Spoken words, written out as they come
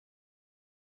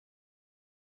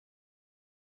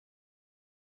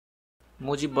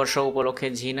মুজিব বর্ষ উপলক্ষে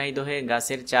ঝিনাইদহে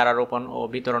গাছের চারা রোপণ ও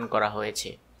বিতরণ করা হয়েছে।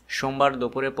 সোমবার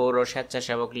দুপুরে পৌর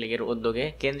স্বেচ্ছাসেবক লীগের উদ্যোগে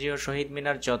কেন্দ্রীয় শহীদ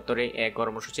মিনার চত্বরে এক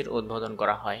কর্মসূচির উদ্বোধন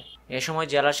করা হয়। এ সময়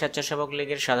জেলা স্বেচ্ছাসেবক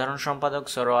লীগের সাধারণ সম্পাদক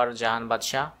সরোয়ার জাহান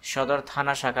বাদশাহ, সদর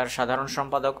থানা শাখার সাধারণ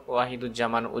সম্পাদক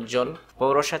ওয়াহিদুজ্জামান উজ্জ্বল,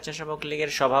 পৌর স্বেচ্ছাসেবক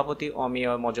লীগের সভাপতি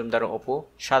অমিয় মজুমদার অপু,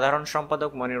 সাধারণ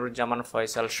সম্পাদক মনিরুজ্জামান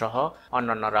ফয়সাল সহ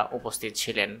অন্যান্যরা উপস্থিত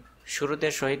ছিলেন। শুরুতে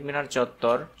শহীদ মিনার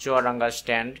চত্বর, চুয়াডাঙ্গা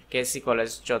স্ট্যান্ড, কেসি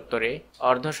কলেজ চত্বরে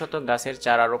অর্ধশত গাছের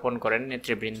চারা রোপণ করেন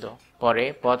নেতৃবৃন্দ। পরে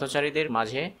পথচারীদের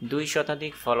মাঝে 2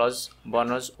 শতাধিক ফলজ,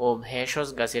 বনজ ও ভেষজ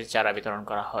গাছের চারা বিতরণ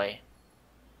করা হয়।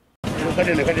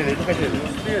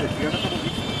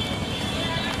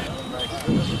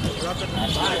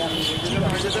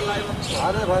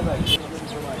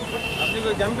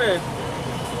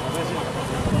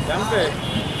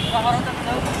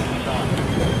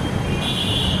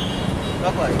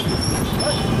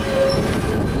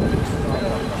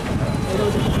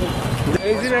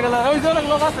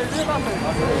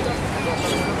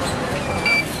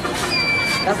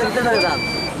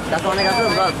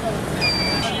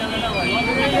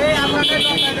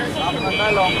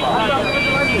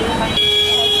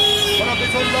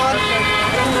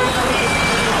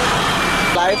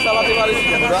 লাইট চালাতে পারিস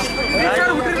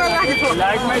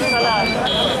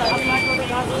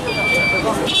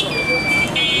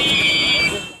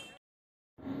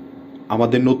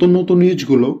আমাদের নতুন নতুন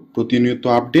নিউজগুলো প্রতিনিয়ত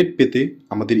আপডেট পেতে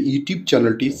আমাদের ইউটিউব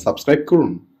চ্যানেলটি সাবস্ক্রাইব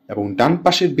করুন এবং ডান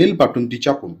পাশের বেল বাটনটি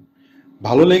চাপুন।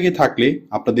 ভালো লেগে থাকলে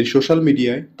আপনাদের সোশ্যাল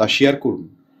মিডিয়ায় তা শেয়ার করুন।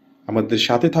 আমাদের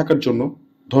সাথে থাকার জন্য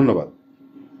ধন্যবাদ।